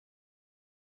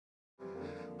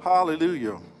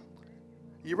Hallelujah.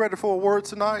 You ready for a word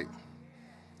tonight?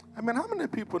 I mean, how many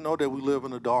people know that we live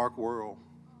in a dark world?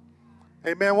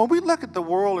 Hey, man, when we look at the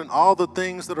world and all the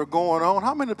things that are going on,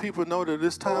 how many people know that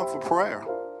it's time for prayer?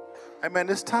 Hey, man,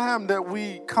 it's time that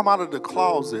we come out of the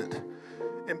closet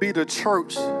and be the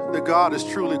church that God is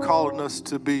truly calling us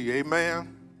to be.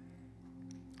 Amen.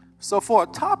 So for a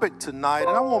topic tonight,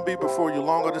 and I won't be before you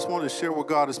long, I just want to share what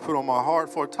God has put on my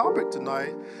heart. For a topic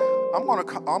tonight, I'm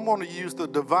going to use the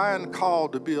divine call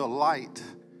to be a light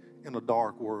in a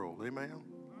dark world. Amen.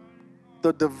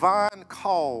 The divine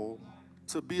call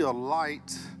to be a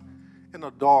light in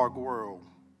a dark world.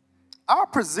 Our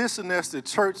position as the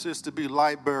church is to be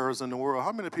light bearers in the world.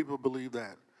 How many people believe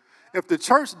that? If the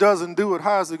church doesn't do it,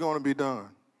 how is it going to be done?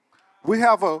 We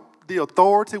have the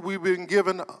authority. We've been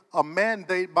given a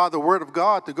mandate by the word of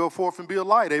God to go forth and be a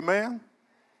light. Amen?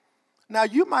 Now,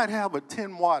 you might have a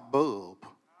 10-watt bulb,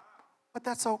 but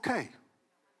that's okay.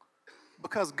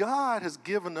 Because God has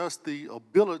given us the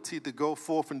ability to go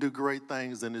forth and do great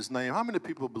things in his name. How many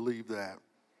people believe that?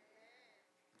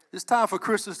 It's time for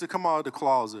Christians to come out of the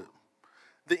closet.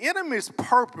 The enemy's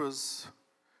purpose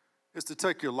is to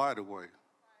take your light away.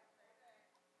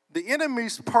 The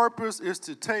enemy's purpose is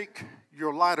to take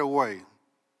your light away.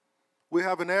 We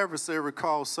have an adversary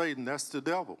called Satan. That's the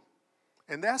devil.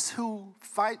 And that's who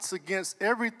fights against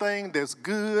everything that's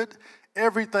good,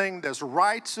 everything that's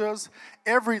righteous,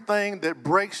 everything that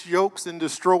breaks yokes and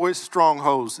destroys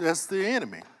strongholds. That's the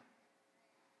enemy.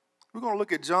 We're going to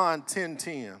look at John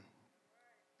 10:10.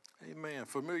 Amen.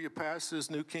 Familiar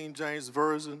passage, New King James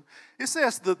Version. It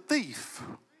says, the thief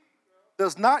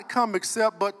does not come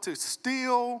except but to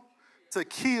steal, to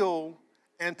kill,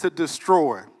 and to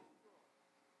destroy.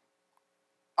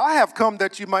 I have come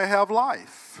that you may have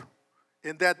life,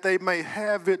 and that they may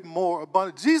have it more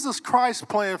abundant. Jesus Christ's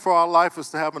plan for our life is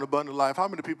to have an abundant life. How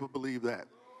many people believe that?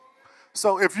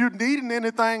 So if you're needing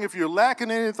anything, if you're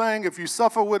lacking anything, if you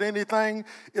suffer with anything,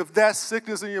 if that's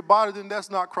sickness in your body, then that's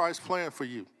not Christ's plan for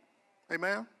you.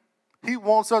 Amen? He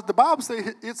wants us, the Bible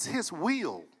says it's his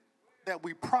will that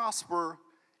we prosper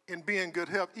and be in good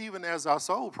health, even as our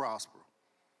soul prosper.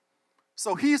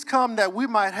 So he's come that we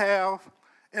might have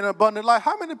an abundant life.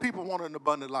 How many people want an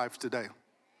abundant life today?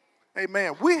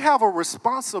 Amen. We have a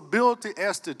responsibility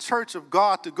as the church of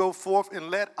God to go forth and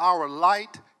let our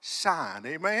light shine.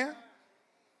 Amen.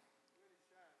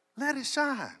 Let it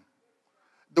shine.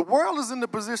 The world is in the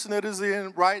position it is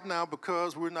in right now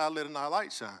because we're not letting our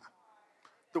light shine.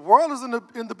 The world is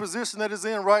in the position that it's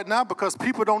in right now because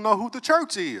people don't know who the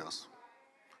church is.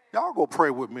 Y'all go pray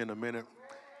with me in a minute.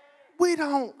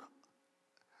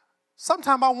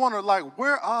 Sometimes I wonder,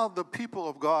 where are the people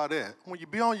of God at? When you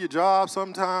be on your job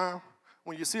sometime,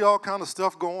 when you see all kind of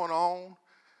stuff going on,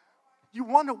 you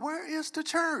wonder, where is the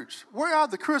church? Where are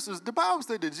the Christians? The Bible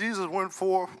said that Jesus went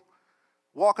forth,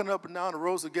 walking up and down the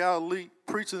roads of Galilee,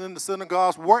 preaching in the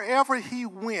synagogues. Wherever he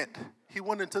went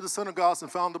into the synagogues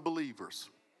and found the believers.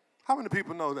 How many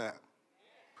people know that?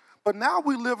 But now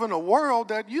we live in a world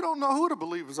that you don't know who the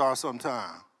believers are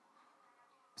sometimes.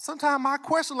 Sometimes I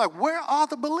question, where are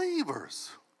the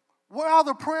believers? Where are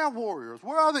the prayer warriors?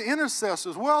 Where are the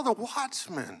intercessors? Where are the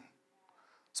watchmen?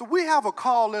 So we have a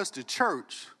call as the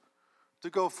church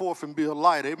to go forth and be a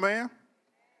light. Amen?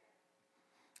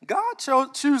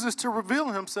 God chooses to reveal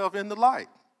himself in the light.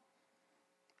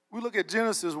 We look at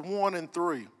Genesis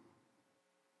 1:3.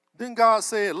 Then God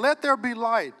said, let there be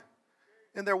light,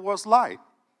 and there was light.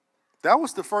 That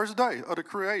was the first day of the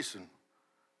creation.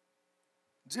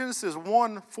 Genesis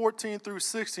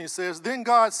 1:14-16 says, then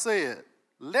God said,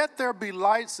 let there be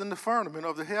lights in the firmament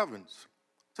of the heavens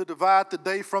to divide the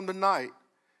day from the night,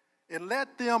 and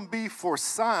let them be for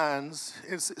signs.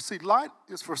 And see, light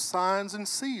is for signs and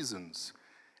seasons,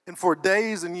 and for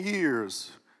days and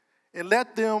years. And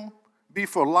let them be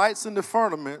for lights in the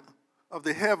firmament of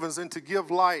the heavens, and to give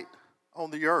light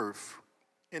on the earth.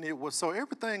 And it was so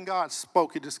everything God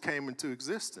spoke, it just came into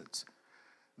existence.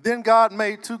 Then God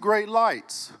made two great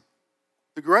lights.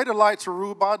 The greater light to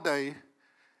rule by day,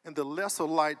 and the lesser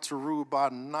light to rule by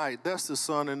night. That's the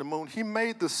sun and the moon. He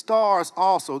made the stars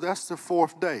also. That's the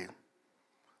fourth day.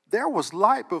 There was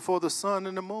light before the sun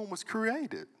and the moon was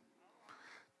created.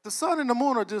 The sun and the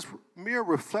moon are just mere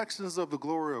reflections of the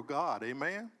glory of God.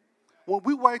 Amen?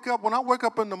 When I wake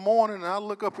up in the morning and I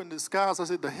look up in the skies, I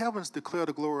say, the heavens declare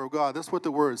the glory of God. That's what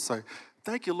the words say.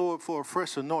 Thank you, Lord, for a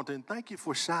fresh anointing. Thank you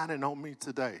for shining on me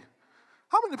today.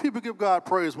 How many people give God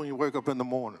praise when you wake up in the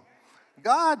morning?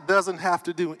 God doesn't have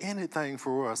to do anything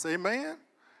for us. Amen?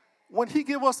 When he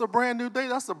give us a brand new day,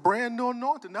 that's a brand new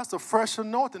anointing. That's a fresh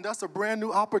anointing. That's a brand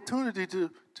new opportunity to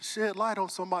shed light on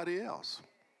somebody else.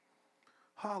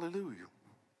 Hallelujah.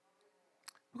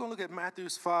 We're going to look at Matthew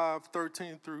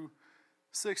 5:13 through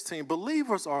 16.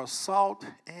 Believers are salt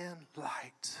and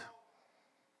light.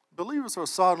 Believers are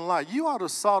salt and light. You are the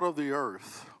salt of the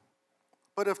earth.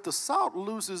 But if the salt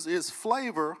loses its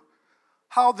flavor,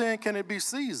 how then can it be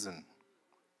seasoned?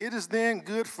 It is then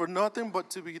good for nothing but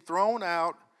to be thrown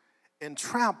out and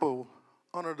trampled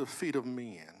under the feet of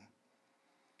men.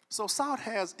 So salt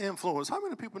has influence. How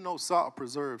many people know salt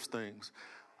preserves things?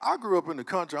 I grew up in the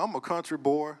country. I'm a country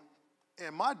boy.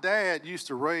 And my dad used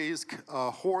to raise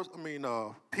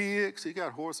pigs. He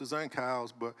got horses and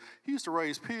cows, but he used to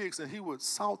raise pigs, and he would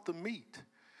salt the meat.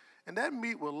 And that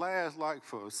meat would last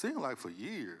seemed like for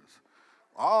years.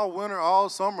 All winter, all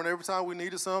summer, and every time we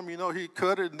needed something, he'd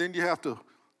cut it, and then you have to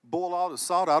boil all the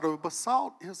salt out of it. But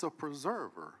salt is a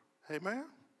preserver. Amen?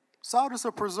 Salt is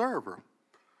a preserver.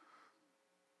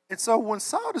 And so when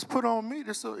salt is put on meat,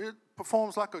 it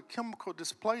performs like a chemical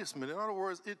displacement. In other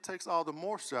words, it takes all the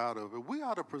moisture out of it. We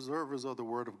are the preservers of the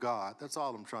Word of God. That's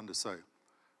all I'm trying to say.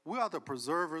 We are the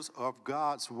preservers of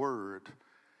God's Word,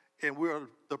 and we are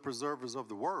the preservers of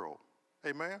the world.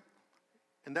 Amen?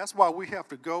 And that's why we have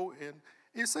to go. And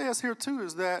it says here, too,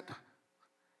 is that,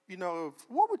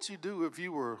 what would you do if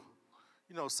you were,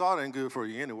 salt ain't good for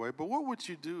you anyway, but what would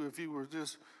you do if you were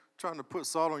just trying to put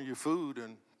salt on your food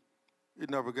and it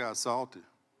never got salty?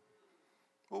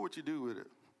 What would you do with it?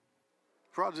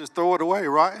 Probably just throw it away,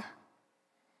 right?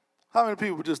 How many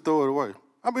people just throw it away?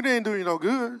 It ain't doing you no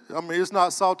good. It's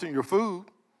not salting your food.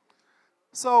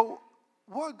 So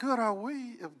what good are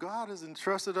we if God has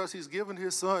entrusted us? He's given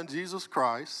his son, Jesus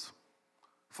Christ,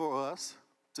 for us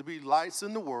to be lights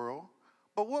in the world.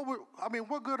 But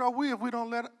what good are we if we don't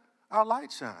let our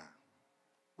light shine?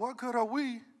 What good are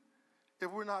we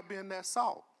if we're not being that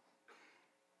salt?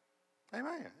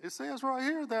 Amen. It says right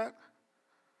here that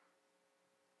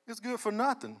it's good for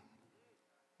nothing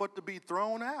but to be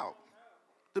thrown out,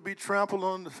 to be trampled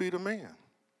on the feet of men.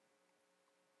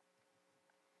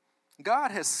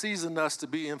 God has seasoned us to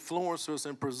be influencers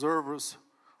and preservers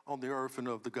on the earth and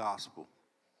of the gospel.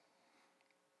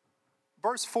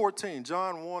 Verse 14,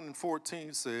 John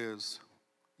 1:14 says,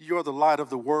 "You are the light of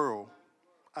the world.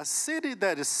 A city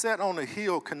that is set on a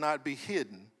hill cannot be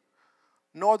hidden,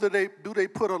 nor do they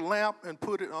put a lamp and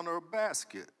put it under a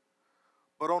basket,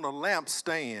 but on a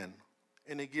lampstand,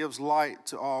 and it gives light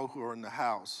to all who are in the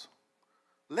house.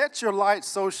 Let your light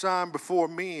so shine before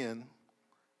men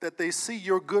that they see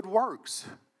your good works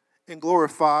and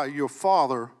glorify your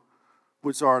Father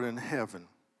which art in heaven."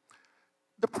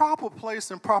 The proper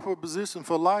place and proper position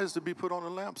for light is to be put on a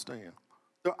lampstand.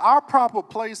 Our proper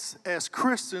place as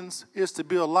Christians is to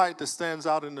be a light that stands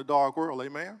out in the dark world,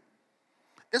 amen?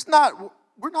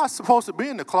 We're not supposed to be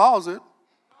in the closet.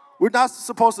 We're not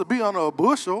supposed to be under a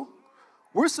bushel.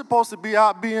 We're supposed to be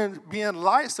out being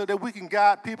light so that we can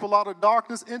guide people out of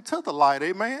darkness into the light,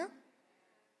 amen?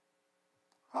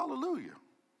 Hallelujah.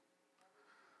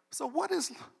 So what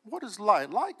is light?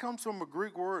 Light comes from a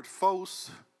Greek word,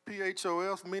 phos,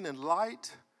 P-H-O-S, meaning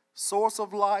light, source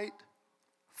of light,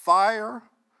 fire,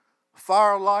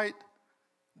 firelight,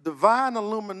 divine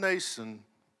illumination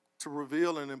to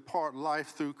reveal and impart life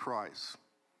through Christ.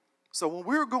 So when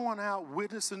we're going out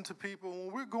witnessing to people,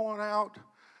 when we're going out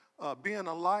being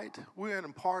a light, we're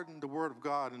imparting the word of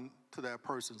God into that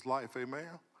person's life,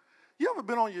 amen? You ever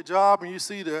been on your job and you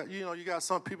see that, you got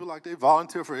some people like they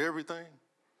volunteer for everything?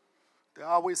 They're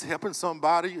always helping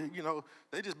somebody,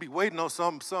 they just be waiting on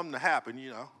something to happen,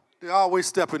 They're always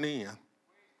stepping in,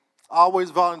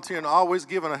 always volunteering, always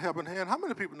giving a helping hand. How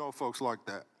many people know folks like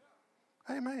that?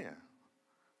 Amen.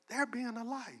 They're being a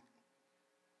light.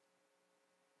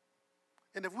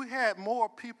 And if we had more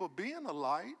people being a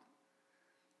light,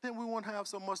 then we wouldn't have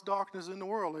so much darkness in the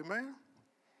world, amen?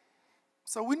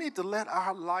 So we need to let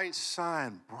our light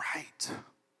shine bright.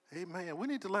 Amen. We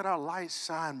need to let our light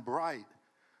shine bright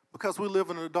because we live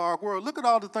in a dark world. Look at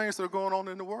all the things that are going on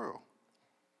in the world.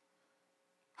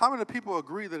 How many people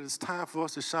agree that it's time for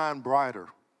us to shine brighter?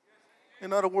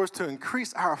 In other words, to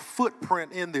increase our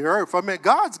footprint in the earth.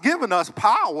 God's given us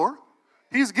power.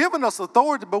 He's given us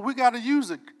authority, but we got to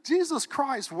use it. Jesus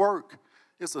Christ's work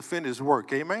is a finished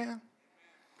work. Amen.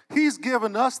 He's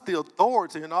given us the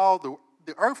authority in all the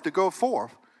earth to go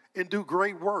forth and do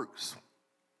great works.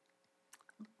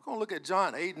 We're going to look at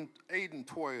John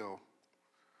 8:12,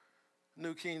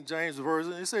 New King James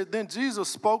Version. It says, "Then Jesus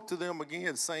spoke to them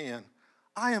again, saying,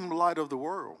 I am the light of the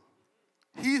world.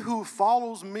 He who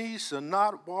follows me shall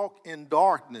not walk in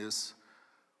darkness,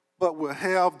 but will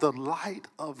have the light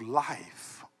of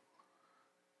life."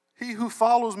 He who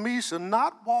follows me shall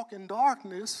not walk in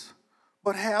darkness,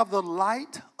 but have the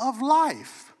light of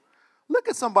life. Look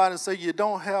at somebody and say, you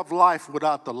don't have life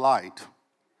without the light.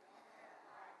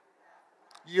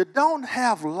 You don't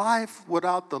have life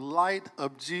without the light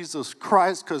of Jesus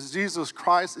Christ, because Jesus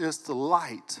Christ is the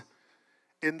light.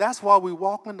 And that's why we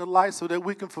walk in the light, so that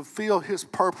we can fulfill his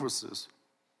purposes.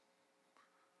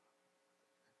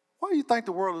 Why do you think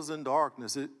the world is in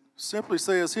darkness? It simply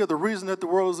says here, the reason that the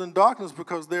world is in darkness is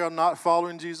because they are not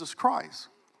following Jesus Christ.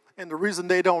 And the reason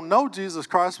they don't know Jesus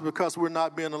Christ is because we're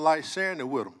not being the light, sharing it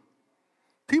with them.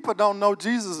 People don't know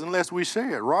Jesus unless we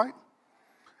share it, right?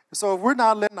 So if we're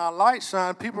not letting our light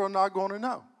shine, people are not going to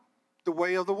know the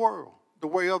way of the world, the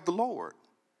way of the Lord.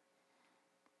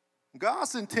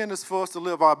 God's intent is for us to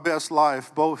live our best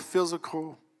life, both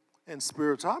physical and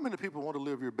spiritual. How many people want to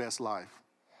live your best life?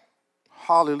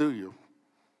 Hallelujah.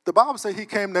 The Bible says he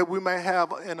came that we may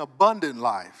have an abundant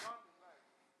life.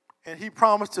 And he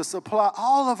promised to supply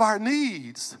all of our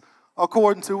needs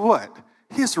according to what?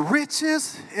 His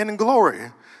riches and glory.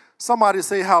 Somebody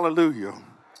say hallelujah.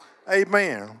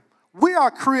 Amen. We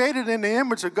are created in the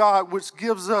image of God, which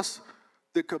gives us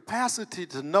the capacity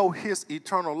to know his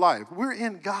eternal life. We're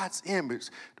in God's image,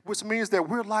 which means that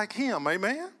we're like him.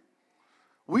 Amen.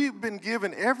 We've been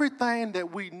given everything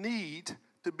that we need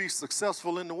to be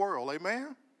successful in the world.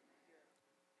 Amen.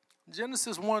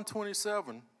 Genesis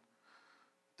 1:27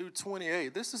 through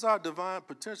 28. This is our divine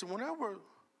potential. Whenever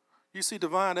you see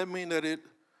divine, that means that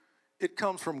it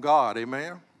comes from God.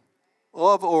 Amen.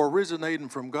 Of or originating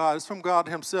from God. It's from God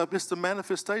himself. It's the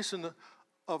manifestation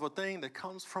of a thing that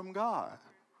comes from God.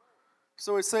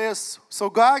 So it says, so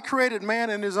God created man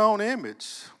in his own image.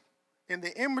 In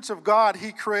the image of God,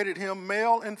 he created him,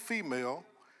 male and female.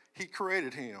 He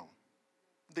created them.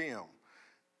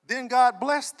 Then God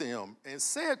blessed them and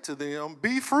said to them,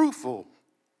 be fruitful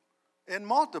and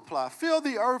multiply. Fill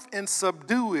the earth and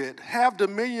subdue it. Have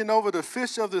dominion over the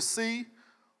fish of the sea,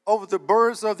 over the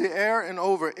birds of the air, and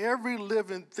over every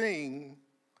living thing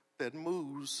that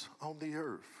moves on the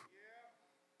earth.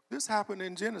 This happened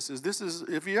in Genesis. This is,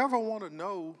 if you ever want to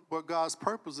know what God's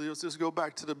purpose is, just go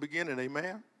back to the beginning,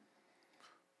 amen?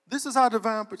 This is our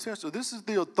divine potential. This is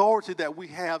the authority that we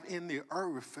have in the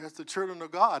earth as the children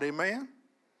of God, amen?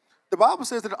 The Bible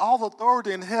says that all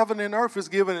authority in heaven and earth is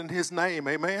given in his name,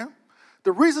 amen?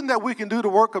 The reason that we can do the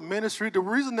work of ministry, the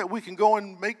reason that we can go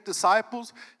and make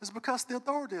disciples is because the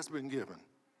authority has been given.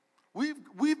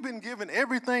 We've been given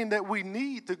everything that we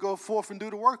need to go forth and do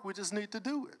the work. We just need to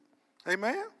do it.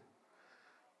 Amen?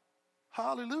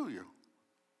 Hallelujah.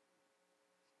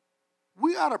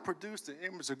 We ought to produce the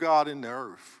image of God in the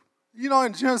earth. You know,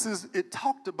 in Genesis, it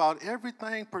talked about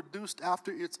everything produced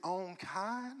after its own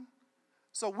kind.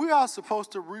 So we are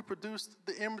supposed to reproduce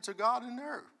the image of God in the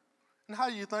earth. And how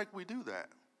do you think we do that?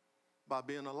 By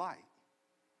being a light,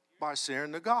 by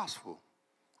sharing the gospel.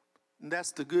 And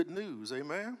that's the good news,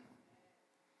 amen?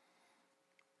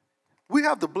 We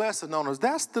have the blessing on us.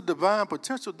 That's the divine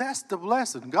potential. That's the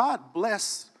blessing. God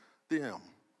bless them.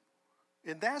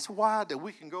 And that's why that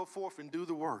we can go forth and do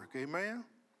the work, amen?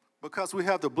 Because we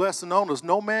have the blessing on us.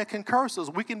 No man can curse us.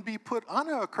 We can be put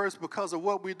under a curse because of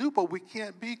what we do, but we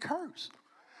can't be cursed.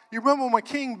 You remember when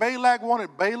King Balak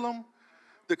wanted Balaam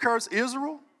to curse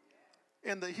Israel,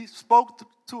 and he spoke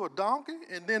to a donkey,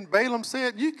 and then Balaam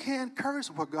said, you can't curse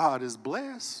what God has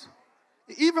blessed.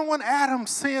 Even when Adam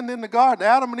sinned in the garden,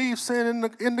 Adam and Eve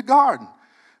sinned in the garden,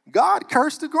 God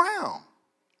cursed the ground.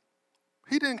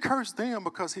 He didn't curse them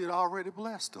because he had already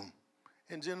blessed them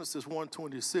in Genesis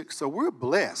 1:26. So we're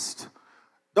blessed.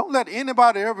 Don't let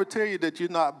anybody ever tell you that you're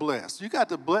not blessed. You got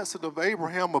the blessing of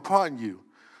Abraham upon you.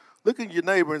 Look at your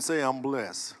neighbor and say, I'm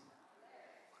blessed.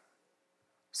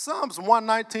 Psalms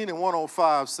 119 and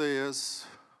 105 says,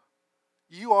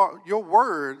 your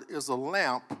word is a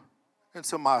lamp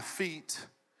unto my feet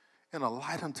and a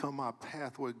light unto my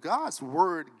pathway. God's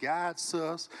word guides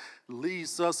us,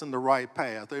 leads us in the right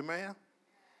path. Amen?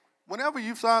 Whenever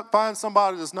you find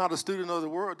somebody that's not a student of the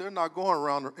word, they're not going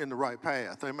around in the right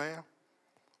path. Amen?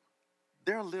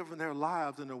 They're living their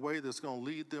lives in a way that's going to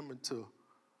lead them into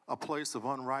a place of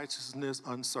unrighteousness,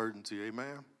 uncertainty.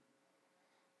 Amen?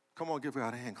 Come on, give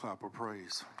God a hand clap of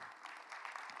praise.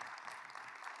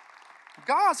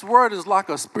 God's word is like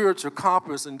a spiritual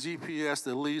compass and GPS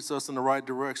that leads us in the right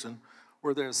direction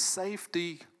where there's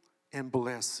safety and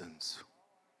blessings.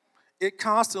 It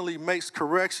constantly makes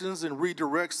corrections and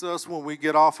redirects us when we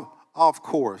get off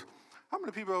course. How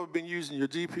many people have been using your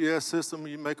GPS system?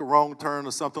 You make a wrong turn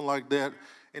or something like that,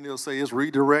 and it'll say it's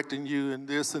redirecting you and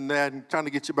this and that and trying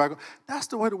to get you back. That's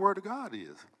the way the word of God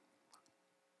is.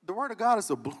 The word of God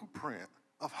is a blueprint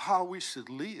of how we should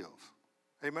live.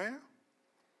 Amen?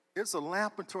 It's a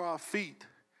lamp unto our feet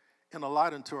and a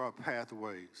light unto our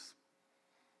pathways.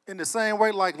 In the same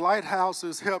way, like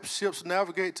lighthouses help ships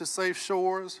navigate to safe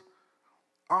shores,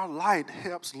 Our light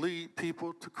helps lead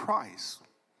people to Christ.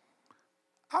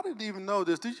 I didn't even know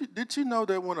this. Did you know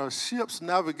that when a ship's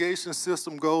navigation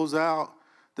system goes out,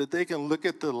 that they can look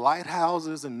at the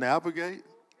lighthouses and navigate?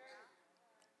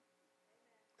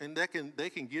 And they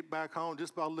can get back home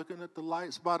just by looking at the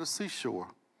lights by the seashore.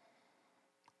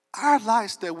 Our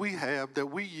lights that we have, that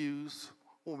we use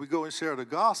when we go and share the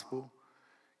gospel,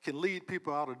 can lead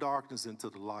people out of darkness into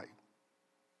the light.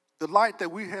 The light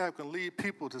that we have can lead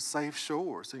people to safe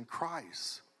shores in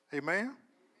Christ. Amen?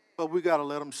 But we got to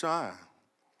let them shine.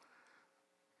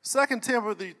 2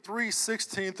 Timothy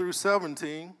 3:16 through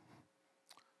 17.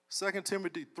 2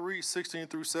 Timothy 3:16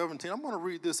 through 17. I'm going to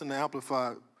read this in the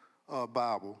Amplified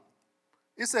Bible.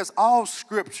 It says, all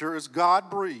scripture is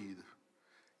God-breathed,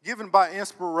 given by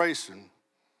inspiration,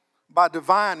 by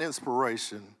divine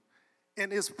inspiration,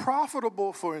 and is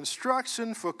profitable for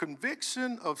instruction, for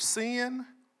conviction of sin,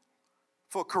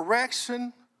 for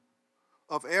correction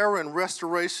of error and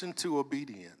restoration to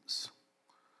obedience,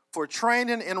 for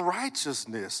training in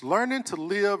righteousness, learning to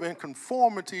live in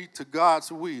conformity to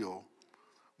God's will,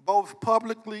 both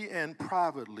publicly and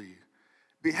privately,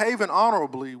 behaving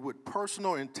honorably with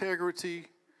personal integrity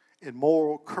and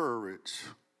moral courage,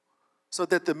 so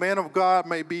that the man of God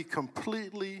may be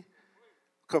complete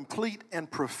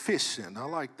and proficient. I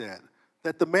like that.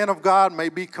 That the man of God may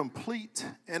be complete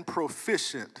and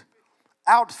proficient,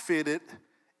 outfitted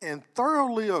and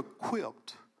thoroughly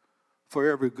equipped for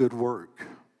every good work.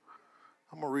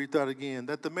 I'm going to read that again.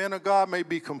 That the man of God may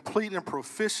be complete and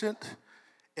proficient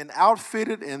and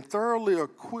outfitted and thoroughly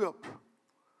equipped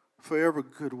for every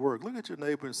good work. Look at your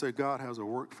neighbor and say, God has a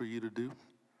work for you to do.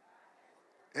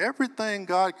 Everything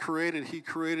God created, he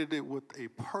created it with a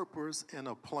purpose and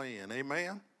a plan.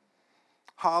 Amen?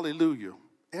 Hallelujah.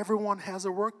 Everyone has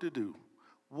a work to do.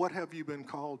 What have you been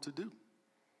called to do?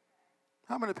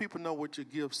 How many people know what your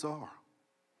gifts are?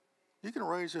 You can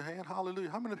raise your hand. Hallelujah.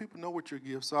 How many people know what your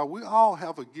gifts are? We all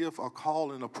have a gift, a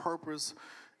calling, a purpose,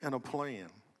 and a plan.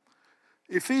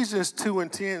 Ephesians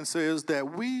 2:10 says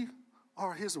that we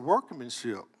are his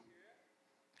workmanship,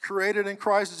 created in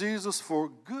Christ Jesus for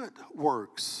good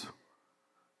works,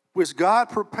 which God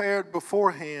prepared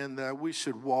beforehand that we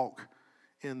should walk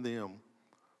in them.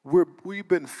 We've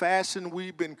been fashioned,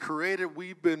 we've been created,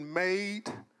 we've been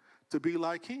made to be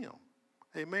like him.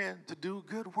 Amen. To do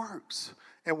good works.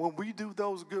 And when we do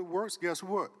those good works, guess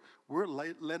what? We're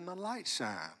letting the light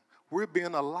shine. We're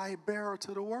being a light bearer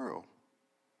to the world.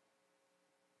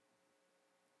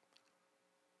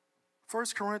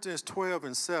 1 Corinthians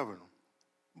 12:7.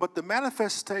 But the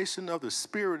manifestation of the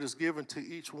Spirit is given to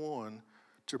each one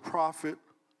to profit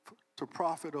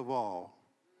of all.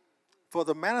 For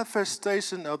the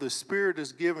manifestation of the Spirit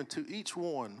is given to each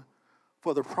one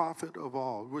for the profit of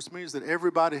all, which means that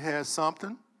everybody has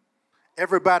something.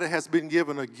 Everybody has been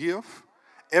given a gift.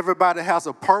 Everybody has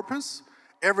a purpose.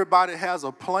 Everybody has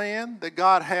a plan that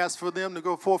God has for them to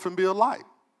go forth and be a light.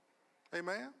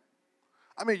 Amen?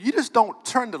 I mean, you just don't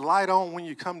turn the light on when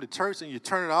you come to church and you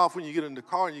turn it off when you get in the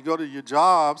car and you go to your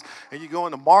jobs and you go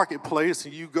in the marketplace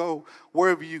and you go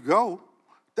wherever you go.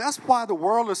 That's why the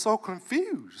world is so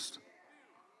confused.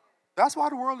 That's why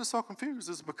the world is so confused,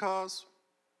 is because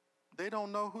they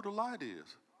don't know who the light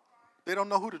is. They don't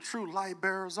know who the true light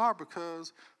bearers are,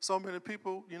 because so many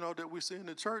people, that we see in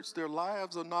the church, their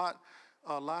lives are not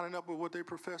lining up with what they're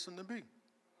professing to be.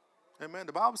 Amen.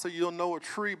 The Bible says you'll know a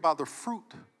tree by the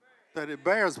fruit that it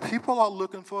bears. People are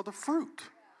looking for the fruit.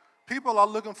 People are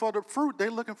looking for the fruit.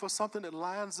 They're looking for something that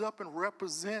lines up and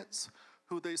represents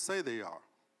who they say they are.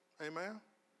 Amen.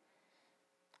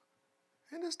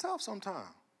 And it's tough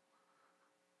sometimes,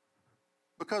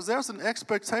 because there's an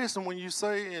expectation when you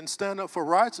say and stand up for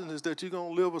righteousness that you're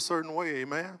going to live a certain way.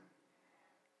 Amen.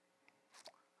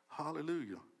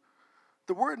 Hallelujah.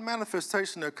 The word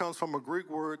manifestation that comes from a Greek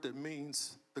word that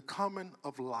means the coming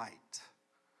of light.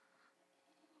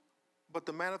 But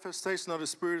the manifestation of the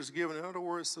Spirit is given. In other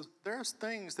words, there's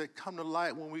things that come to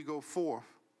light when we go forth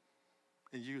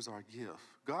and use our gift.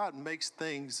 God makes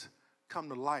things come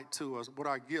to light to us, what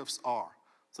our gifts are,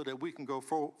 so that we can go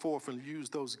forth and use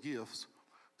those gifts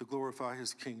to glorify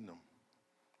his kingdom.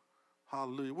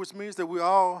 Hallelujah. Which means that we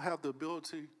all have the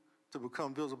ability to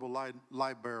become visible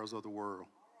light bearers of the world,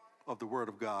 of the word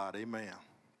of God. Amen.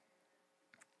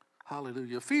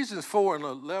 Hallelujah. Ephesians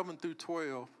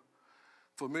 4:11-12.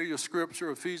 Familiar scripture,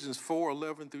 Ephesians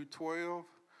 4:11-12.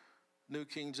 New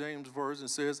King James Version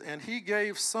says, and he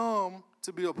gave some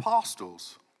to be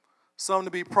apostles, some to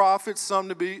be prophets, some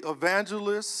to be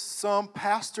evangelists, some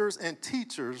pastors and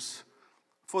teachers,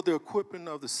 for the equipping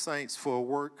of the saints for a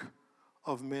work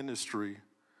of ministry,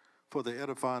 for the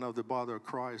edifying of the body of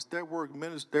Christ. That word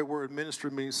ministry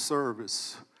means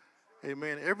service.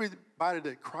 Amen. Everybody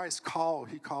that Christ called,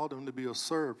 he called them to be a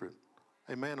servant.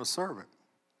 Amen, a servant.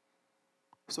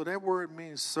 So that word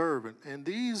means servant. And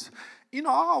these, I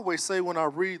always say when I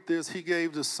read this, he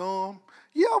gave the psalm.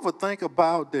 You ever think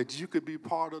about that you could be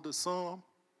part of the psalm?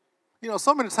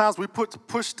 So many times we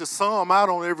push the psalm out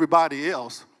on everybody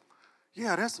else.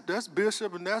 Yeah, that's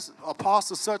bishop and that's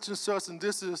apostle such and such and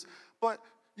this is, but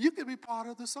you could be part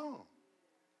of the psalm.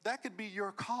 That could be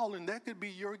your calling. That could be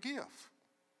your gift.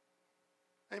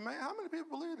 Amen. How many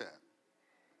people believe that?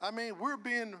 I mean, we're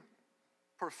being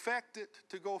perfected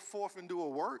to go forth and do a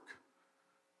work,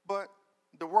 but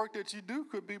the work that you do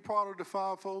could be part of the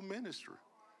fivefold ministry.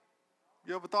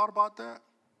 You ever thought about that?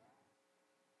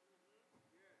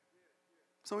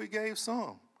 So he gave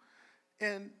some.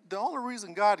 And the only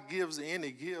reason God gives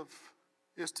any gift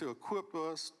is to equip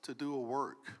us to do a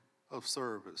work of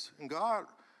service. And God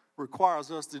requires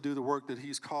us to do the work that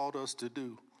he's called us to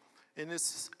do. And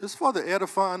it's for the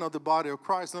edifying of the body of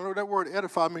Christ. And that word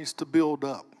edify means to build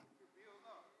up.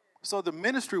 So the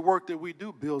ministry work that we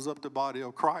do builds up the body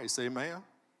of Christ. Amen.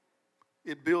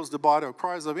 It builds the body of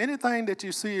Christ. Of anything that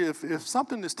you see, if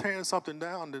something is tearing something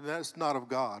down, then that's not of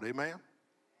God. Amen.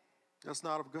 That's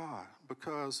not of God,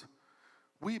 because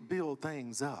we build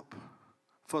things up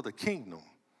for the kingdom.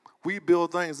 We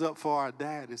build things up for our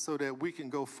daddy so that we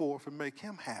can go forth and make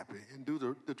him happy and do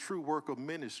the true work of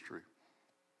ministry.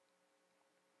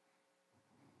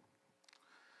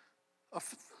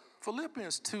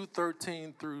 Philippians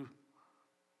 2:13 through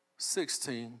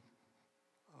 16,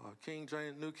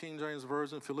 New King James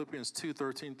Version, Philippians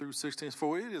 2:13 through 16.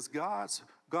 For it is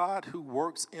God who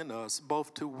works in us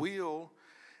both to will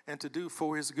and to do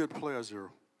for his good pleasure.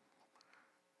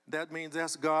 That means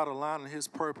that's God aligning his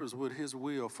purpose with his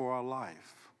will for our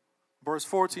life. Verse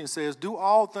 14 says, do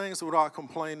all things without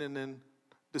complaining and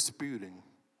disputing.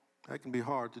 That can be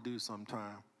hard to do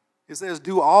sometimes. It says,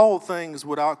 do all things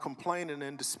without complaining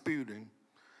and disputing,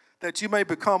 that you may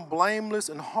become blameless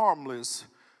and harmless,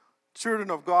 children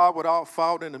of God without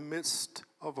fault in the midst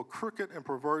of a crooked and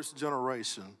perverse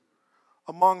generation,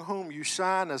 among whom you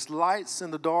shine as lights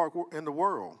in the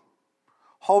world,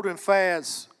 holding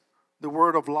fast the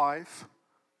word of life,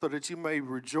 so that you may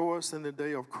rejoice in the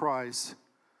day of Christ,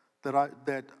 that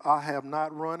I have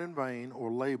not run in vain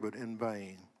or labored in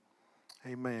vain.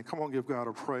 Amen. Come on, give God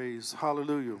a praise.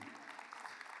 Hallelujah.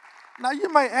 Now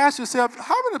you may ask yourself,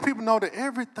 how many people know that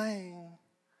everything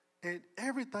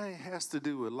has to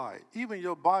do with light? Even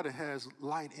your body has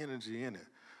light energy in it.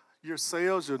 Your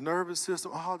cells, your nervous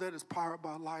system, all that is powered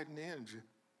by light and energy.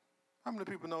 How many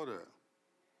people know that?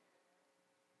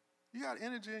 You got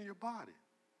energy in your body.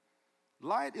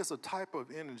 Light is a type of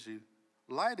energy.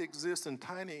 Light exists in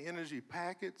tiny energy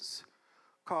packets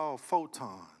called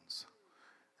photons.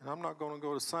 And I'm not going to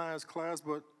go to science class,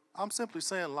 but I'm simply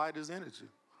saying light is energy.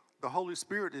 The Holy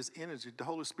Spirit is energy. The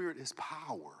Holy Spirit is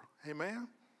power. Amen?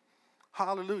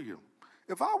 Hallelujah.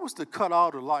 If I was to cut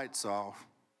all the lights off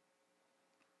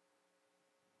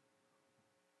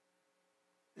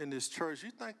in this church,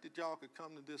 you think that y'all could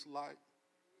come to this light?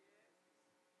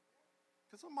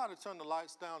 Can somebody turn the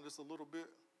lights down just a little bit?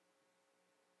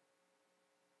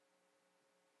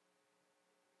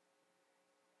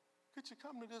 Could you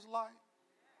come to this light?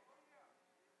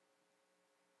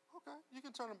 Okay, you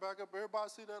can turn it back up. Everybody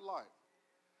see that light?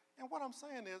 And what I'm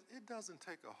saying is, it doesn't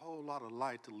take a whole lot of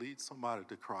light to lead somebody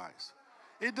to Christ.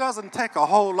 It doesn't take a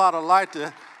whole lot of light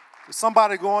to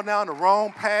somebody going down the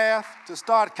wrong path to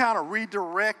start kind of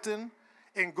redirecting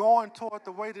and going toward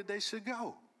the way that they should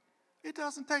go. It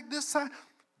doesn't take this time.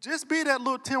 Just be that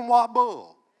little 10-watt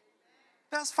bulb.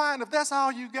 That's fine. If that's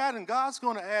all you got and God's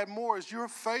going to add more as you're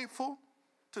faithful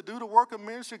to do the work of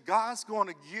ministry, God's going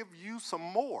to give you some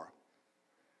more.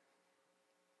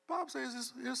 The Bible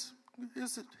says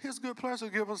it's his good pleasure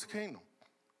to give us a kingdom.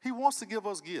 He wants to give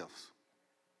us gifts.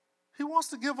 He wants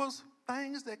to give us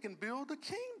things that can build the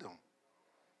kingdom.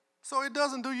 So it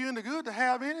doesn't do you any good to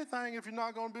have anything if you're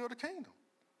not going to build a kingdom.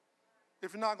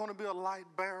 If you're not going to be a light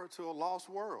bearer to a lost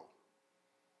world.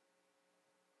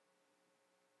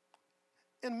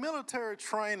 In military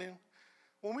training,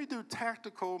 when we do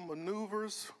tactical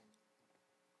maneuvers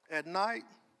at night,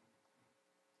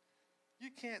 you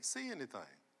can't see anything.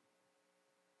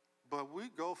 But we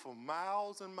go for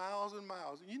miles and miles and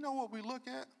miles. And you know what we look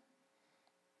at?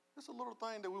 It's a little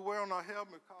thing that we wear on our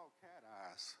helmet called cat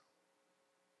eyes.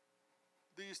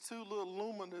 These two little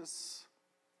luminous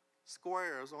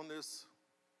squares on this.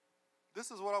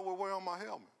 This is what I would wear on my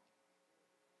helmet.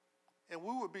 And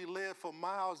we would be led for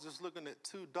miles just looking at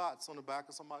two dots on the back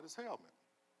of somebody's helmet.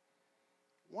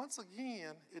 once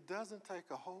again, it doesn't take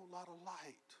a whole lot of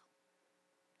light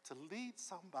to lead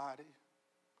somebody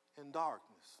in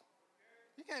darkness.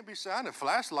 You can't be shining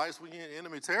flashlights when you're in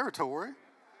enemy territory.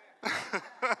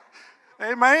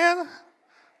 Amen?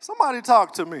 Somebody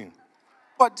talk to me.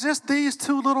 But just these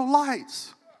two little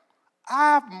lights.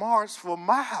 I've marched for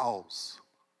miles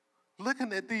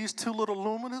looking at these two little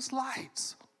luminous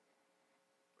lights.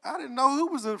 I didn't know who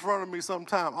was in front of me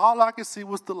sometime. All I could see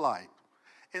was the light.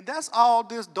 And that's all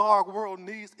this dark world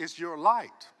needs is your light.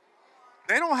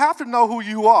 They don't have to know who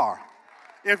you are.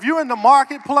 If you're in the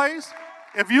marketplace,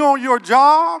 if you're on your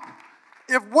job,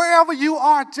 if wherever you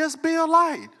are, just be a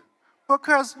light.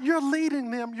 Because you're leading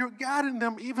them, you're guiding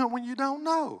them even when you don't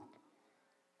know.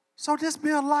 So just be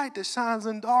a light that shines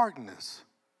in darkness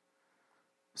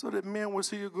so that men will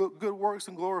see your good works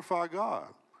and glorify God.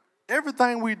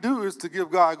 Everything we do is to give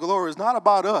God glory. It's not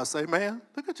about us, amen?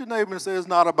 Look at your neighbor and say, it's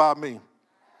not about me.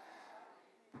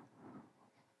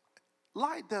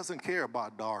 Light doesn't care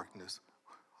about darkness.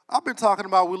 I've been talking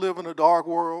about we live in a dark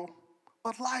world,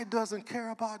 but light doesn't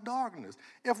care about darkness.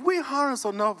 If we harness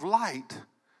enough light,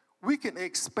 we can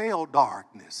expel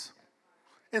darkness.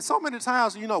 And so many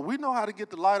times, we know how to get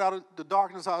the light out of the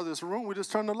darkness out of this room. We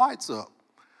just turn the lights up.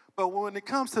 But when it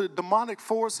comes to the demonic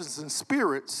forces and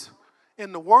spirits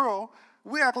in the world,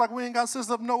 we act like we ain't got sense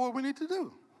enough to know what we need to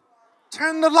do.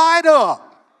 Turn the light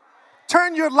up.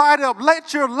 Turn your light up.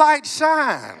 Let your light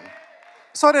shine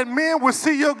so that men will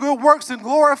see your good works and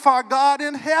glorify God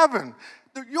in heaven.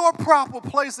 Your proper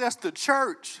place as the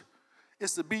church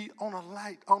is to be on a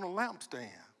light, on a lampstand.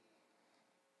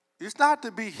 It's not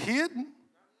to be hidden.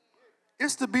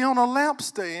 It's to be on a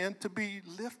lampstand, to be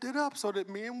lifted up so that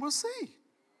men will see.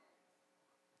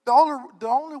 The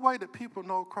only way that people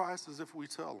know Christ is if we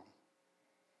tell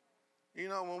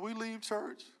them. When we leave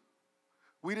church,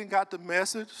 we didn't got the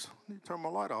message. Let me turn my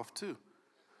light off too.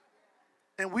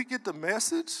 And we get the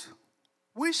message,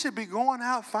 we should be going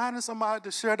out finding somebody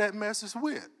to share that message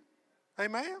with.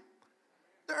 Amen?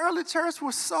 The early church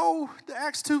was the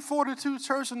Acts 2:42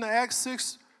 church and the Acts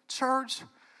 6 church,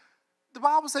 the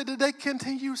Bible said that they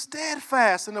continued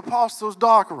steadfast in the apostles'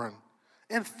 doctrine,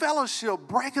 in fellowship,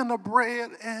 breaking the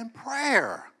bread, and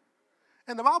prayer.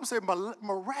 And the Bible said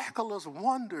miraculous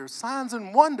wonders, signs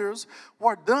and wonders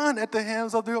were done at the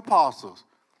hands of the apostles.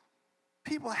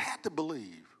 People had to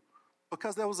believe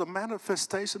because there was a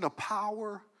manifestation of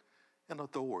power and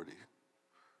authority.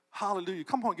 Hallelujah.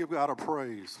 Come on, give God a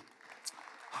praise.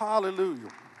 Hallelujah.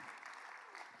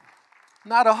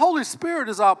 Now, the Holy Spirit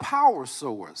is our power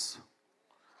source.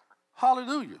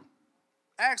 Hallelujah.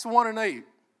 Acts 1:8,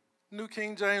 New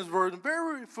King James Version,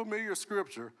 very familiar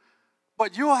scripture.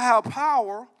 But you'll have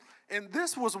power. And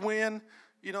this was when,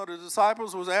 the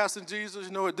disciples was asking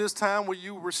Jesus, at this time will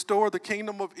you restore the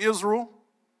kingdom of Israel?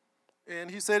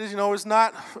 And he said, it's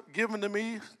not given to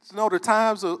me to know the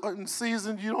times and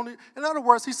seasons. You don't need. In other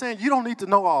words, he's saying you don't need to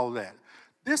know all that.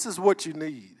 This is what you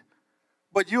need.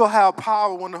 But you'll have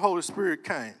power when the Holy Spirit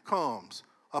comes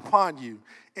upon you.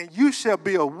 And you shall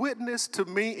be a witness to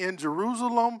me in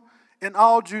Jerusalem, in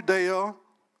all Judea,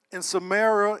 in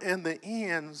Samaria, and the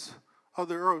ends of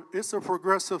the earth. It's a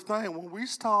progressive thing. When we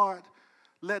start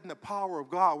letting the power of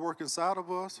God work inside of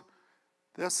us,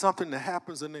 that's something that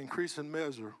happens in increasing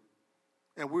measure.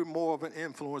 And we're more of an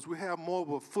influence. We have more of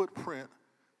a footprint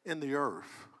in the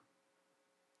earth.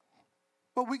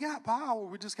 But we got power.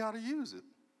 We just got to use it.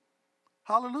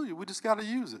 Hallelujah. We just got to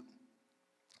use it.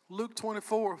 Luke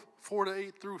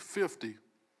 24:48-50,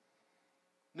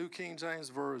 New King James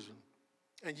Version.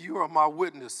 And you are my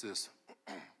witnesses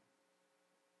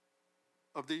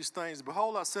of these things.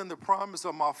 Behold, I send the promise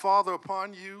of my Father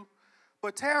upon you,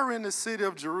 but tarry in the city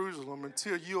of Jerusalem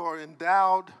until you are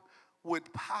endowed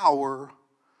with power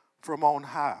from on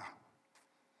high.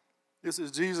 This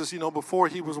is Jesus, before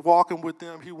he was walking with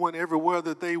them, he went everywhere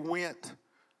that they went.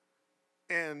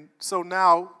 And so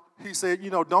now he said,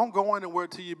 don't go anywhere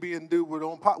till you be endued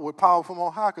with power from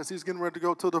on high, because he's getting ready to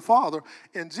go to the Father.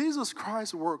 And Jesus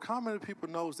Christ's work, how many people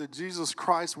knows that Jesus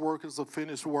Christ's work is a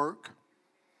finished work?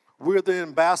 We're the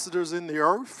ambassadors in the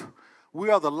earth. We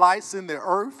are the lights in the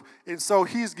earth. And so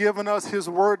he's given us his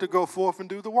word to go forth and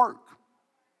do the work.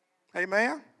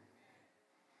 Amen?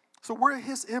 So we're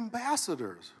his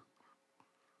ambassadors.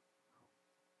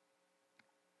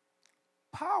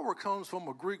 Power comes from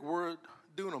a Greek word,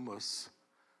 dunamis,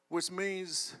 which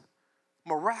means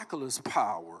miraculous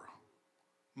power,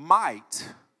 might,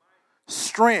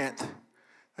 strength,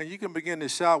 and you can begin to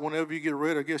shout whenever you get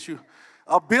ready,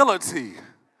 ability,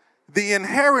 the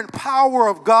inherent power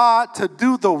of God to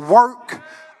do the work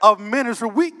of ministry.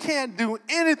 We can't do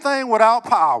anything without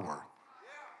power.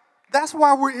 That's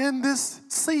why we're in this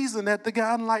season at the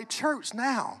Guiding Light Church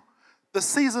now. The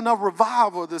season of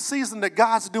revival, the season that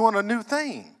God's doing a new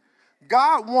thing.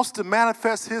 God wants to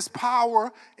manifest his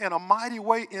power in a mighty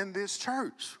way in this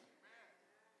church.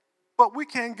 But we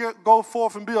can't go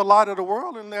forth and be a light of the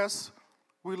world unless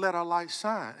we let our light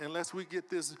shine, unless we get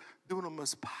this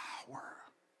dunamis power.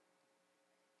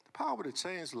 The power to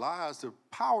change lives, the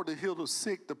power to heal the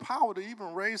sick, the power to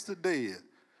even raise the dead.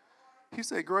 He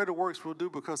said, greater works we'll do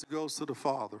because it goes to the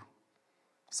Father.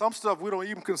 Some stuff we don't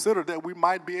even consider that we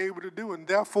might be able to do, and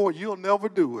therefore you'll never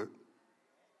do it.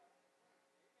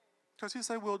 Because he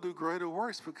said we'll do greater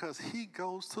works because he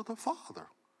goes to the Father.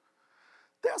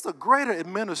 There's a greater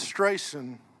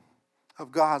administration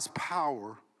of God's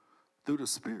power through the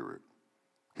Spirit.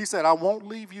 He said, I won't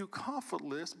leave you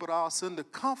comfortless, but I'll send the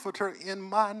Comforter in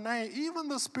my name, even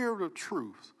the Spirit of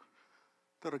truth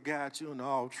that'll guide you into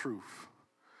all truth.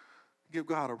 Give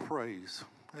God a praise.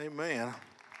 Amen.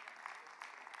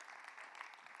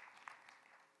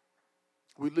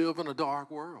 We live in a dark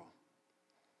world.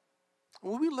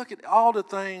 When we look at all the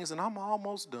things, and I'm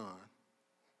almost done.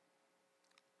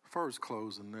 First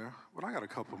closing there, but I got a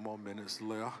couple more minutes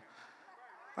left.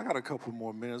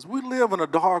 We live in a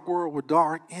dark world with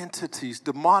dark entities,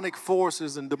 demonic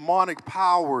forces, and demonic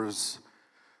powers.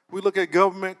 We look at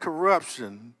government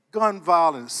corruption, gun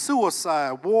violence,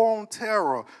 suicide, war on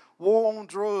terror, war on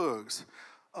drugs,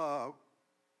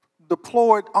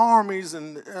 deployed armies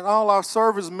and all our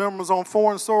service members on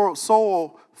foreign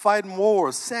soil fighting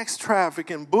wars, sex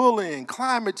trafficking, bullying,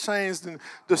 climate change, and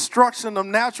destruction of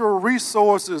natural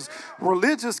resources,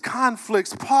 religious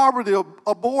conflicts, poverty,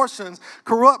 abortions,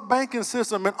 corrupt banking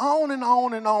system, and on and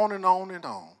on and on and on and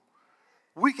on.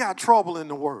 We got trouble in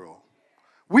the world.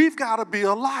 We've got to be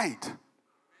a light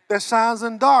that shines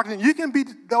in darkness. You can be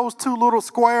those two little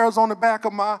squares on the back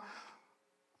of my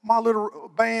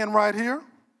little band right here.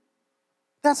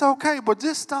 That's okay, but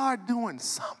just start doing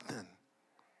something.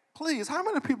 Please, how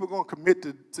many people are going to commit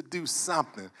to do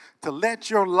something, to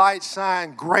let your light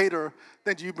shine greater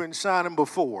than you've been shining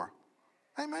before?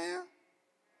 Amen?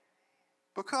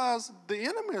 Because the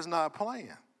enemy is not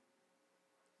playing.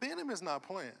 The enemy is not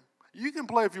playing. You can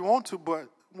play if you want to, but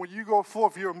when you go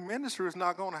forth, your ministry is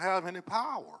not going to have any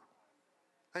power.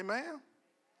 Amen?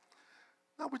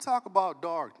 Now we talk about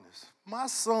darkness. My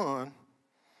son,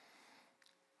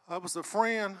 I was a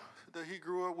friend that he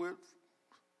grew up with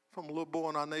from a little boy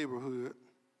in our neighborhood.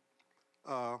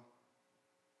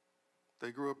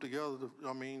 They grew up together,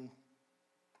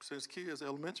 since kids,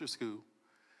 elementary school.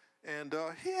 And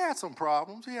he had some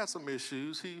problems. He had some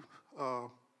issues. He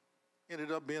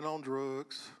ended up being on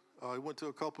drugs. He went to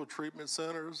a couple of treatment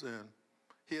centers, and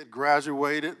he had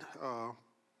graduated.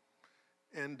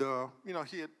 He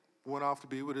had went off to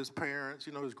be with his parents.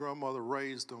 His grandmother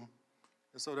raised him.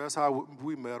 And so that's how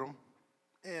we met him.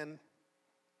 And,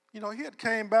 he had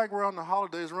came back around the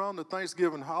holidays, around the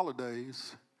Thanksgiving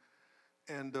holidays.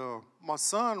 And my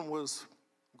son was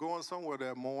going somewhere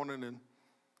that morning, and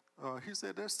he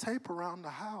said, there's tape around the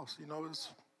house.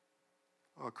 It's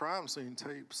a crime scene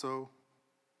tape. So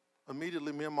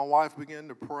immediately me and my wife began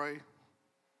to pray.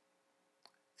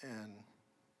 And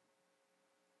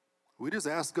we just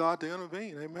asked God to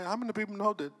intervene. Amen. How many people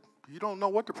know that you don't know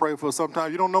what to pray for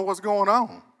sometimes? You don't know what's going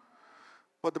on.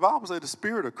 But the Bible says the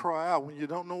Spirit will cry out. When you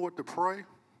don't know what to pray,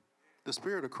 the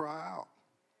Spirit will cry out.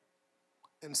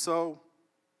 And so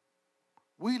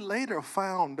we later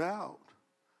found out.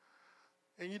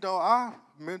 And, I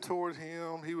mentored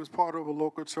him. He was part of a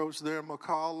local church there in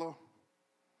McCalla.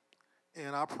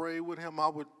 And I prayed with him. I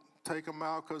would take him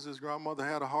out because his grandmother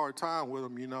had a hard time with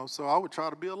him, So I would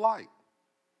try to be a light.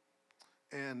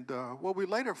 And what we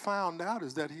later found out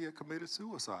is that he had committed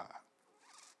suicide.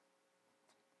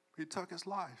 He took his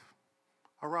life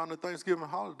around the Thanksgiving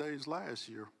holidays last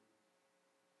year.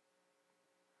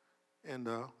 And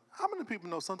how many people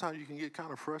know sometimes you can get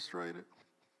kind of frustrated?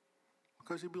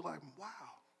 Because you'd be like, wow,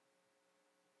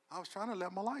 I was trying to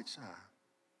let my light shine.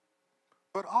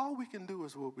 But all we can do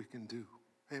is what we can do.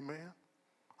 Amen?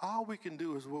 All we can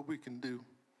do is what we can do.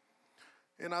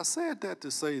 And I said that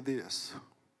to say this.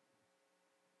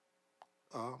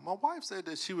 My wife said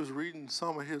that she was reading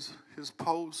some of his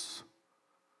posts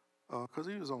because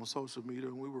he was on social media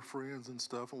and we were friends and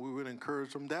stuff, and we would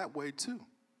encourage him that way too.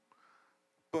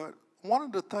 But one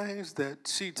of the things that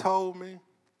she told me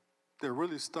that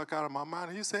really stuck out of my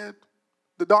mind, he said,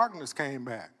 the darkness came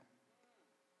back.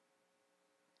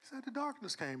 He said, the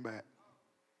darkness came back.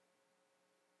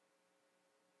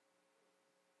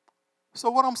 So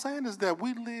what I'm saying is that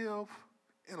we live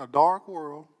in a dark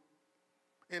world,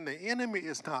 and the enemy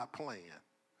is not playing.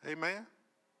 Amen?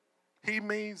 He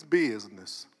means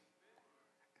business.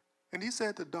 And he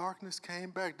said the darkness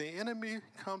came back. The enemy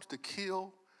comes to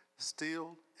kill,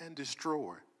 steal, and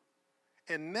destroy.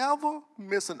 And never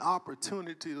miss an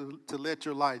opportunity to let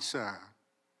your light shine.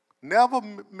 Never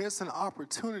miss an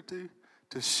opportunity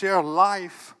to share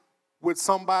life with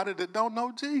somebody that don't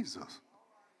know Jesus.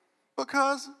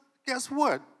 Because guess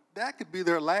what? That could be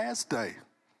their last day.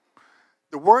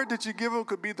 The word that you give them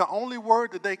could be the only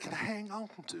word that they can hang on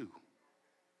to.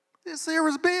 It's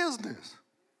serious business.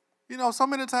 You know, so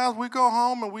many times we go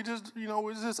home and we just,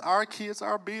 it's just our kids,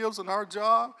 our bills, and our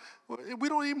job. We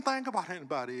don't even think about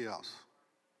anybody else.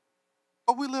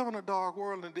 But we live in a dark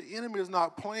world, and the enemy is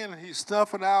not playing, and he's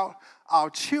stuffing out our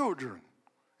children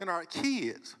and our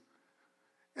kids.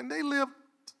 And they live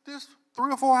just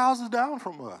 3 or 4 houses down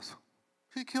from us.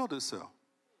 He killed himself,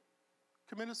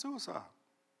 committed suicide.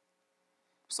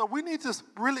 So we need to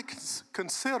really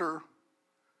consider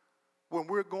when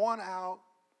we're going out,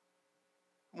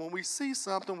 when we see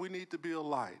something, we need to be a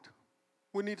light.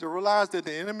 We need to realize that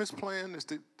the enemy's plan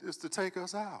is to take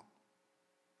us out.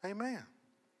 Amen.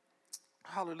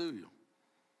 Hallelujah.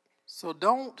 So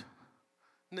don't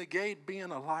negate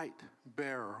being a light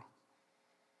bearer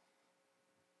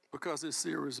because it's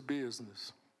serious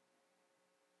business.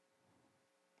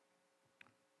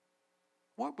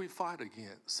 What we fight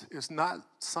against is not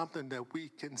something that we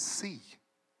can see.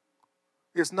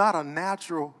 It's not a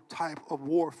natural type of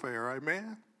warfare,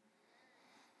 amen?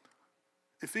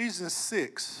 Ephesians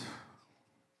 6.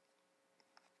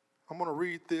 I'm going to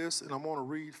read this, and I'm going to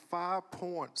read 5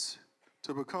 points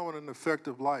to becoming an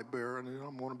effective light bearer, and then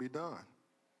I'm going to be done.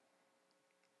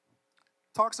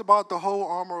 Talks about the whole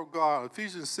armor of God.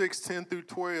 Ephesians 6, 10 through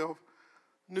 12,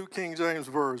 New King James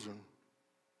Version.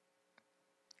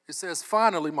 It says,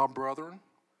 "Finally, my brethren,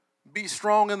 be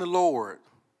strong in the Lord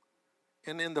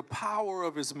and in the power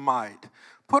of his might.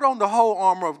 Put on the whole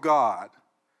armor of God,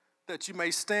 that you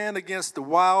may stand against the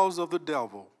wiles of the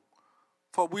devil.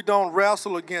 For we don't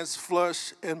wrestle against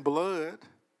flesh and blood,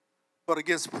 but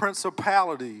against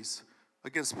principalities,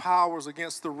 against powers,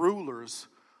 against the rulers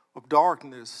of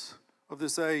darkness of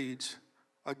this age,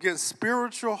 against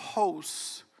spiritual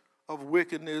hosts of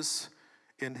wickedness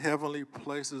in heavenly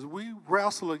places." We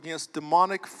wrestle against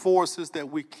demonic forces that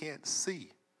we can't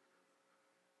see.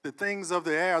 The things of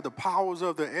the air, the powers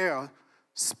of the air,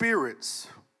 spirits.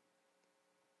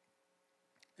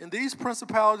 And these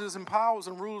principalities and powers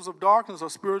and rulers of darkness are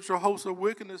spiritual hosts of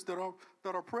wickedness that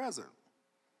are present.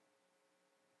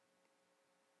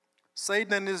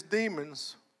 Satan and his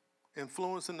demons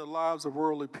influencing the lives of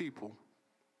worldly people.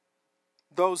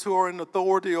 Those who are in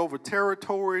authority over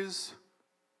territories,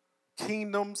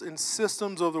 kingdoms, and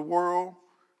systems of the world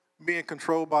being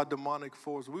controlled by demonic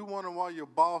forces. We wonder why your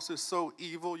boss is so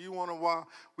evil. You wonder why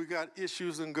we got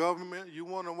issues in government. You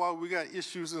wonder why we got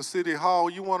issues in City Hall.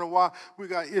 You wonder why we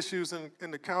got issues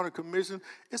in the county commission.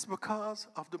 It's because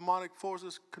of demonic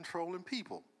forces controlling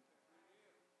people.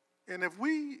 And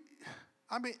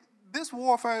this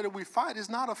warfare that we fight is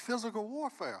not a physical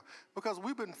warfare because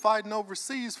we've been fighting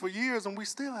overseas for years and we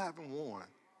still haven't won.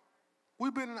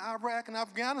 We've been in Iraq and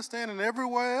Afghanistan and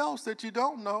everywhere else that you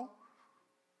don't know.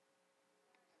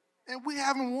 And we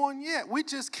haven't won yet. We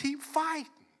just keep fighting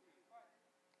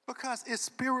because it's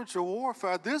spiritual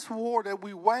warfare. This war that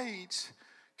we wage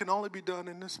can only be done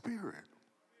in the spirit.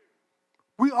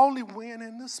 We only win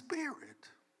in the spirit.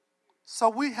 So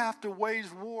we have to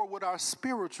wage war with our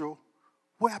spiritual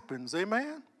weapons.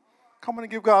 Amen? Come on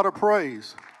and give God a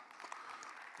praise.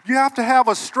 You have to have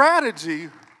a strategy.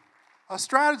 A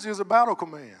strategy is a battle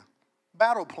command,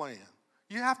 battle plan.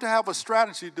 You have to have a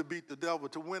strategy to beat the devil,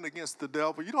 to win against the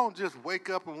devil. You don't just wake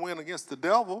up and win against the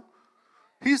devil.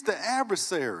 He's the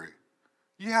adversary.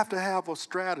 You have to have a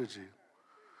strategy.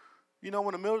 You know,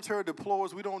 when the military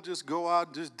deploys, we don't just go out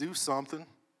and just do something.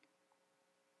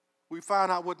 We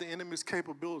find out what the enemy's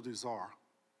capabilities are.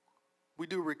 We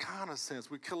do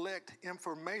reconnaissance. We collect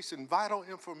information, vital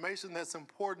information that's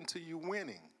important to you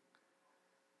winning.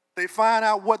 They find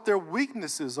out what their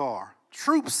weaknesses are,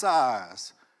 troop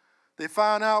size. They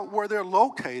find out where they're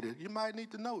located. You might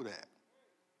need to know that.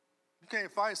 You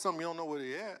can't fight something you don't know where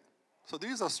they're at. So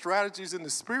these are strategies in the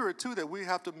spirit, too, that we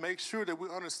have to make sure that we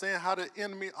understand how the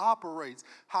enemy operates,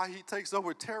 how he takes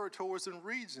over territories and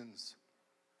regions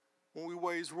when we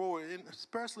wage war,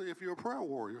 especially if you're a prayer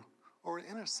warrior or an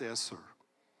intercessor.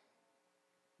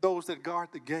 Those that guard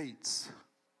the gates.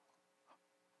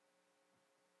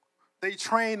 They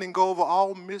train and go over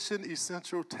all mission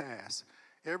essential tasks.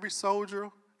 Every soldier,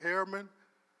 airman,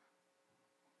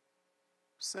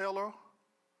 sailor,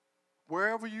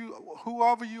 whoever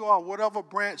you are, whatever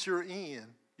branch you're in,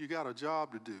 you got a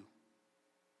job to do.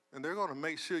 And they're going to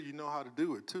make sure you know how to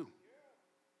do it too.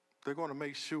 They're going to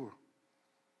make sure.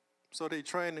 So they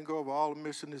train and go over all the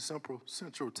mission and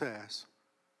central tasks.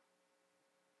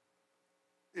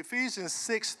 Ephesians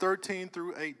 6:13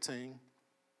 through 18.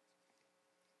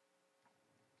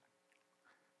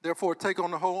 Therefore, take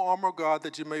on the whole armor of God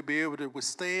that you may be able to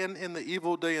withstand in the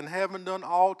evil day, and having done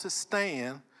all to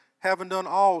stand, having done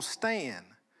all, stand.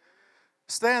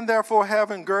 Stand therefore,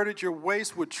 having girded your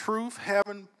waist with truth,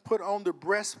 having put on the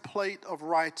breastplate of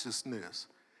righteousness,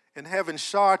 and having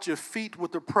shod your feet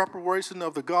with the preparation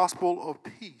of the gospel of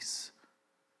peace.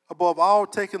 Above all,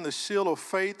 taking the shield of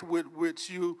faith with which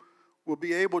you will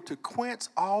be able to quench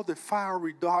all the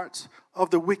fiery darts of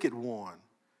the wicked one,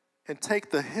 and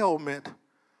take the helmet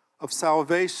of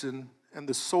salvation and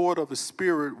the sword of the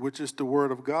Spirit, which is the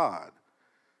word of God.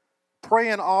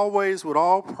 Praying always with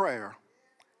all prayer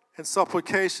and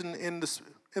supplication in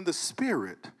the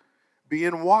Spirit,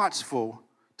 being watchful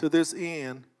to this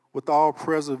end with all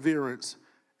perseverance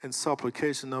and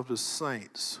supplication of the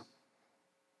saints.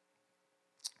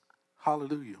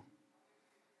 Hallelujah.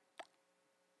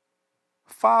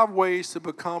 5 ways to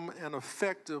become an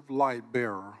effective light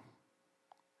bearer.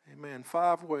 Amen.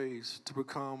 5 ways to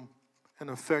become an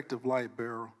effective light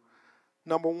bearer.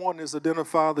 Number 1 is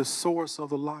identify the source of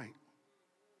the light.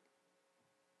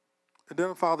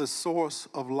 Identify the source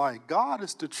of light. God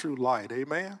is the true light.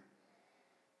 Amen.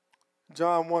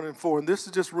 John 1:4, and this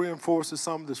just reinforces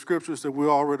some of the scriptures that we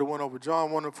already went over. John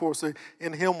 1:4 says,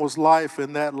 in him was life,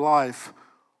 and that life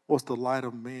was the light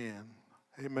of men.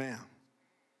 Amen.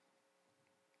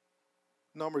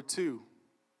 Number 2,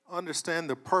 understand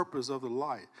the purpose of the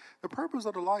light. The purpose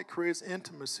of the light creates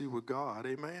intimacy with God.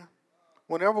 Amen.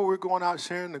 Whenever we're going out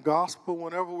sharing the gospel,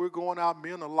 whenever we're going out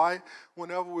being a light,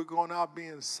 whenever we're going out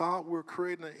being salt, we're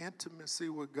creating an intimacy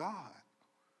with God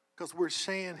because we're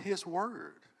sharing his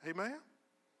word. Amen.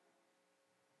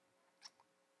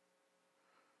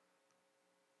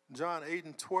 John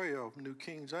 8:12, New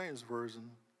King James Version.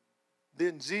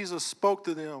 Then Jesus spoke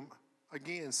to them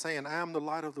again, saying, I am the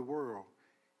light of the world.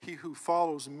 He who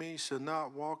follows me shall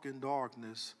not walk in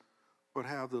darkness, but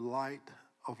have the light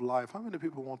of life. How many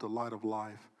people want the light of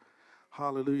life?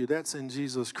 Hallelujah. That's in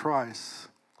Jesus Christ.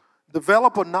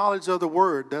 Develop a knowledge of the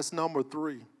word. That's number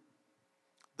 3.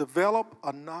 Develop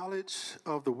a knowledge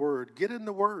of the word. Get in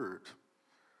the word.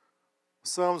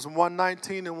 Psalms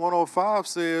 119 and 105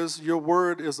 says, your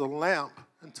word is a lamp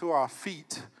unto our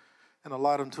feet and a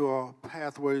light unto our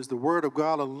pathways. The word of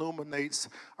God illuminates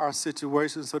our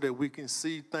situations so that we can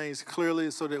see things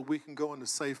clearly, so that we can go into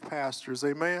safe pastures.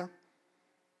 Amen?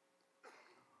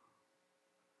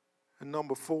 And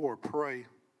number 4, pray.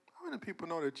 How many people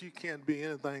know that you can't be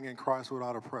anything in Christ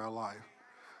without a prayer life?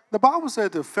 The Bible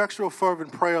said the effectual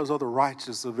fervent prayers of the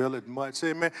righteous availeth much.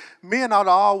 Amen. Men ought to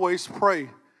always pray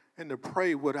and to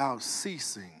pray without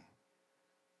ceasing.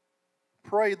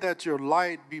 Pray that your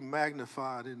light be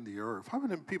magnified in the earth. How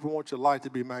many people want your light to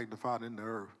be magnified in the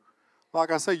earth?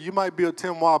 Like I say, you might be a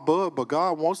 10-watt bulb, but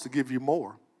God wants to give you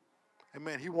more.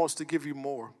 Amen. He wants to give you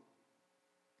more.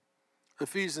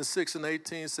 Ephesians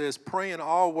 6:18 says, praying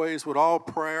always with all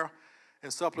prayer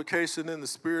and supplication in the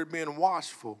Spirit, being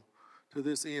watchful to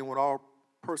this end with all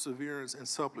perseverance and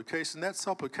supplication. That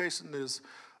supplication is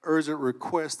urgent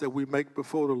requests that we make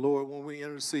before the Lord when we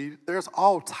intercede. There's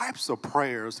all types of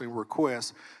prayers and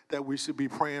requests that we should be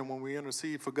praying when we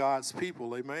intercede for God's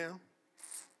people. Amen.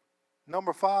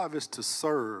 Number 5 is to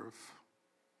serve.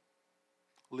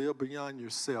 Live beyond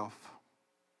yourself.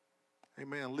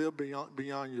 Amen. Live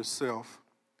beyond yourself.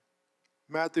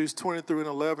 Matthew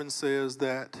 23:11 says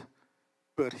that,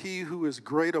 but he who is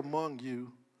great among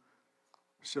you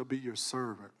shall be your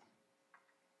servant.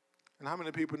 And how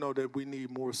many people know that we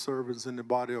need more servants in the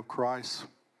body of Christ?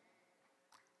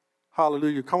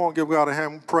 Hallelujah. Come on, give God a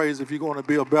hand of praise if you're going to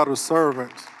be a better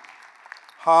servant.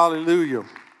 Hallelujah.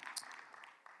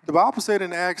 The Bible said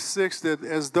in Acts 6 that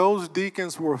as those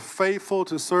deacons were faithful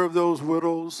to serve those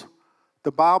widows,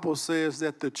 the Bible says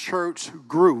that the church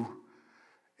grew.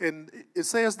 And it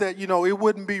says that, it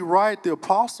wouldn't be right, the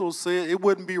apostles said, it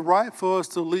wouldn't be right for us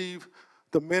to leave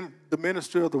the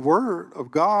ministry of the word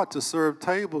of God to serve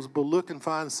tables, but look and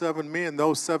find 7 men.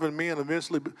 Those 7 men,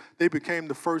 eventually, they became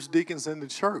the first deacons in the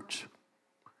church.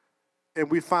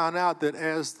 And we find out that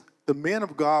as the men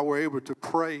of God were able to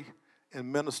pray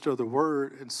and minister the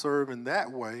word and serve in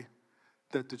that way,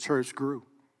 that the church grew.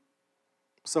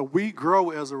 So we grow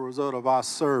as a result of our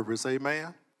service.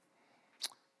 Amen.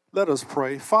 Let us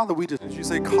pray. Father, you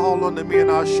say, call unto me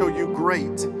and I'll show you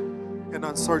great and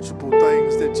unsearchable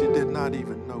things that you did not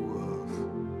even know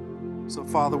of. So,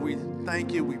 Father, we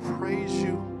thank you. We praise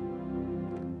you.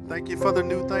 Thank you for the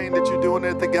new thing that you're doing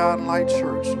at the God and Light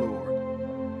Church,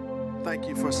 Lord. Thank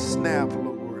you for SNAP,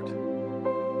 Lord.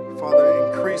 Father,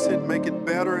 increase it, make it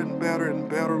better and better and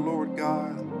better, Lord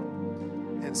God,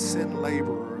 and send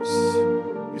laborers.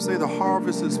 You say the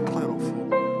harvest is plentiful,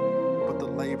 but the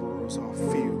laborers are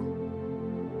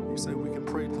few. You say we can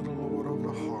pray to the Lord of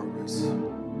the harvest.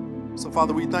 So,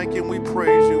 Father, we thank you and we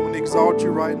praise you and exalt you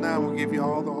right now. We give you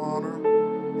all the honor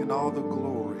and all the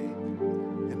glory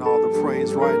and all the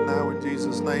praise right now. In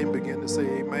Jesus' name, begin to say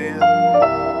amen.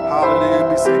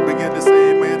 Hallelujah. Begin to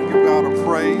say amen and give God a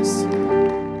praise.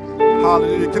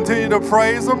 Hallelujah. Continue to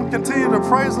praise him. Continue to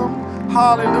praise him.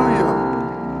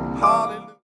 Hallelujah. Hallelujah.